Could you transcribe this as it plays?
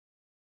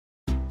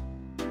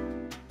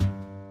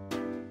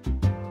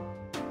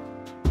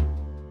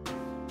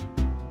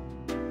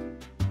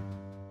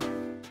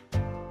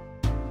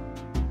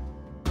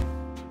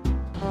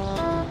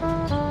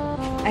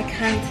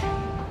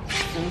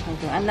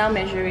can't. I'm now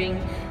measuring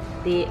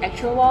the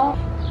actual wall,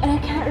 and I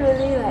can't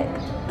really like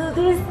do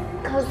this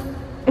because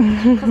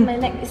my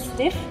neck is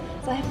stiff,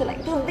 so I have to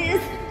like do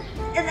this,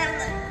 and then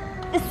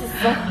this is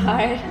so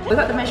hard. We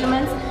got the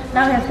measurements.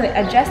 Now we have to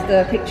adjust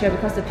the picture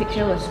because the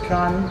picture was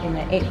drawn in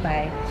an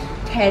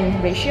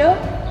 8:10 ratio.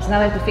 So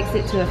now we have to fix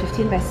it to a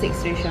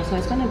 15:6 ratio. So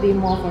it's going to be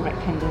more of a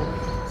rectangle.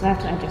 So I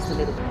have to adjust a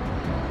little bit.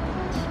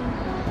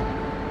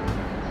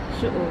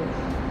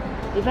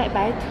 Divide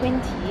by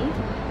 20.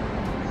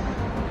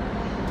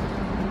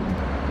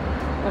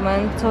 我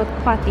们做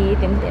画低一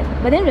点点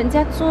 ，but then 人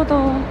家做都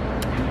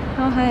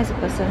how high is a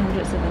person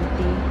 170？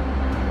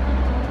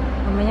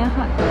 我们要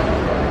画。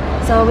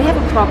So we have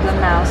a problem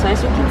now. So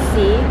as you can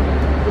see,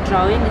 the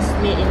drawing is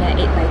made in an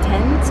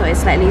 8:10, so it's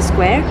slightly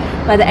square,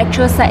 but the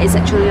actual side is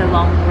actually a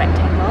long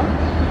rectangle.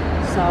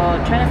 So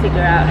trying to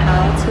figure out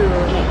how to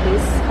make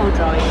this whole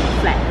drawing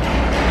flat.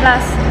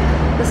 Plus,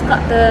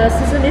 the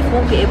scissor lift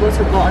won't be able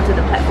to go onto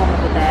the platform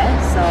over there,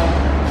 so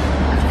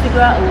I have to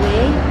figure out a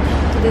way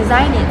to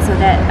design it so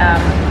that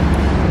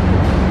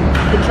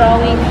the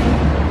drawing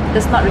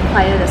does not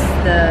require the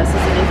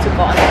scissor lift to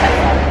go on the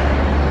platform.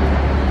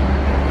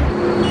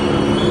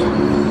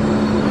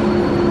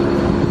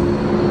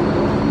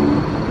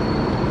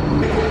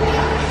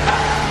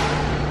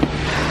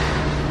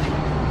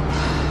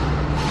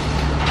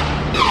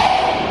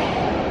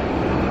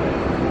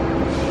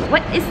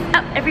 What is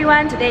up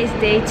everyone? Today is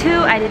day 2.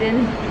 I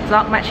didn't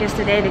vlog much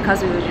yesterday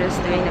because we were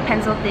just doing the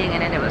pencil thing,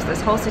 and then there was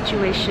this whole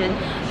situation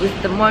with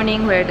the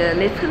morning where the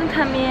lift couldn't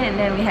come in, and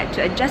then we had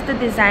to adjust the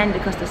design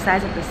because the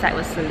size of the site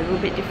was a little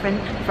bit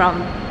different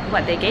from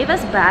what they gave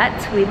us, but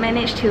we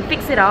managed to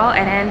fix it all.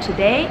 And then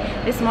today,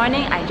 this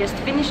morning, I just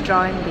finished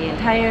drawing the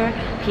entire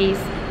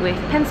piece with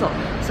pencil.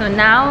 So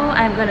now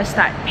I'm gonna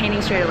start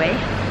painting straight away.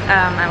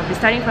 I will be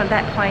starting from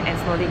that point and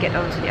slowly get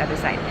over to the other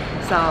side.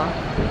 So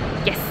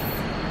yes.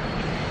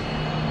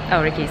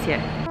 Oh, Ricky's here.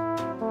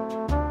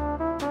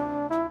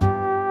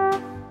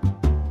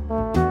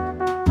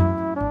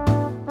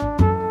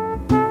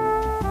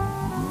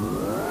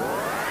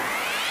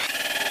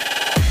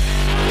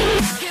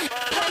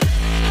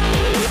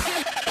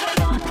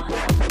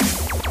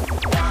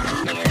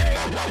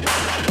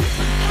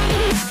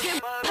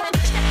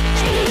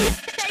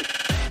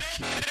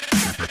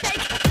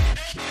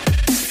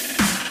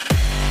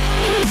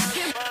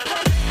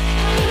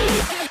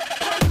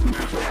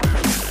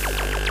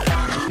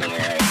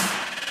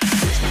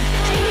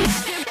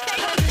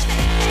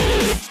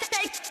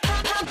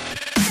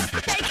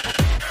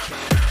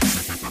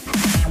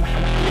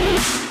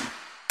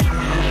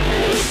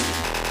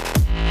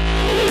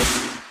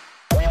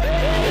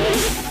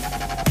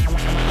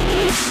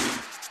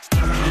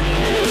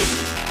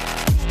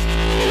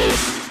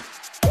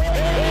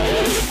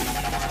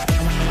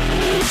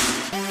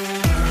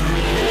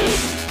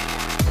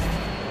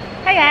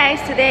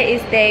 Today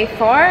is day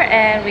 4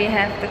 and we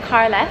have the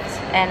car left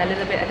and a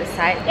little bit at the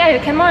side. Yeah, you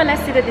can more or less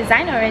see the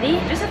design already.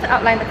 Just have to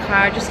outline the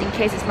car just in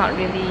case it's not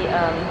really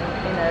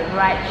in the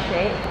right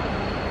shape.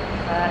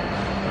 But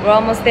we're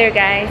almost there,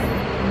 guys.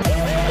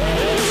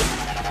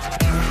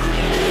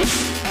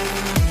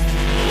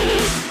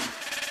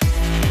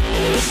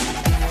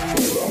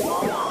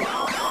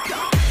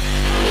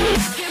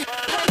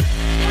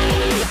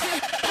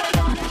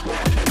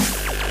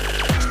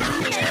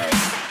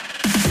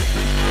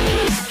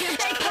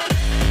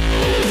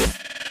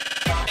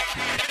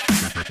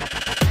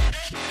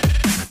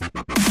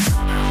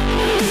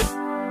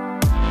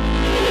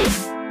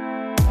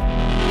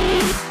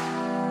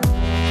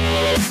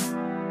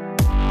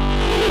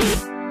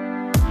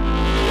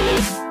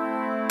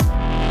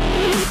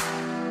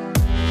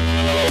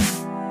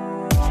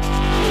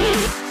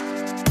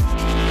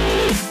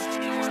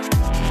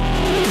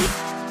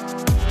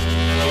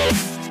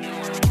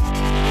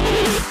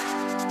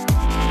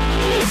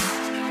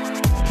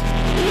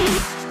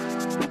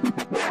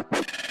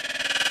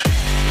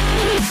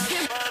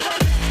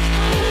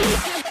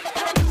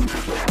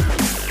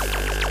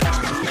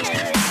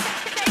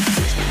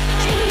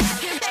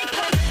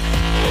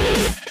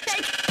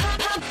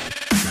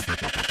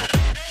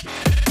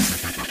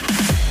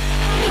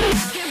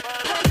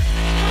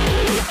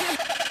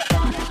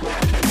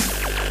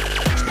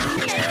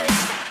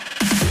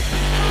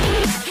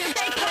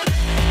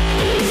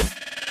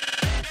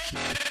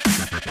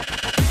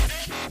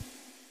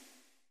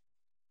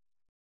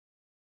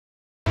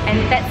 And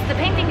that's the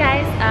painting,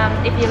 guys.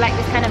 If you like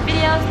this kind of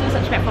videos, do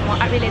subscribe for more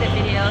art related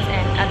videos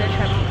and other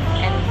travel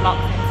and vlogs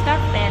and stuff,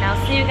 and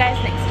I'll see you guys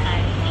next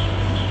time.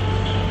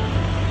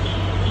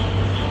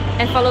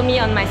 And follow me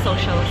on my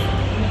socials.